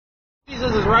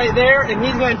Jesus is right there, and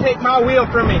he's going to take my wheel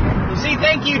from me. You see,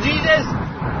 thank you, Jesus.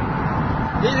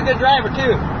 He's a good driver,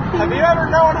 too. Have you ever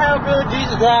known how good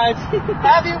Jesus drives?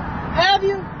 Have you? Have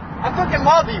you? I fucking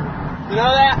love you. You know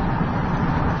that?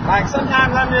 Like,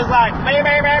 sometimes I'm just like, bah,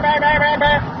 bah, bah, bah, bah, bah,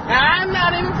 bah. And I'm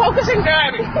not even focusing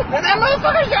driving. And that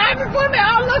motherfucker's driving for me.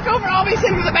 I'll look over, I'll be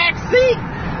sitting in the back seat.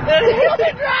 And he'll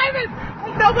be driving.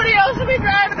 And nobody else will be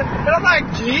driving. And I'm like,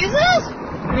 Jesus?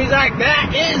 And he's like,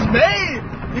 that is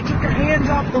me. You took your hands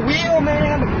off the wheel,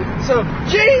 man. So,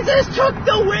 Jesus took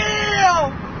the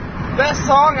wheel. Best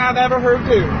song I've ever heard,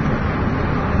 too.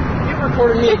 You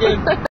recorded me again.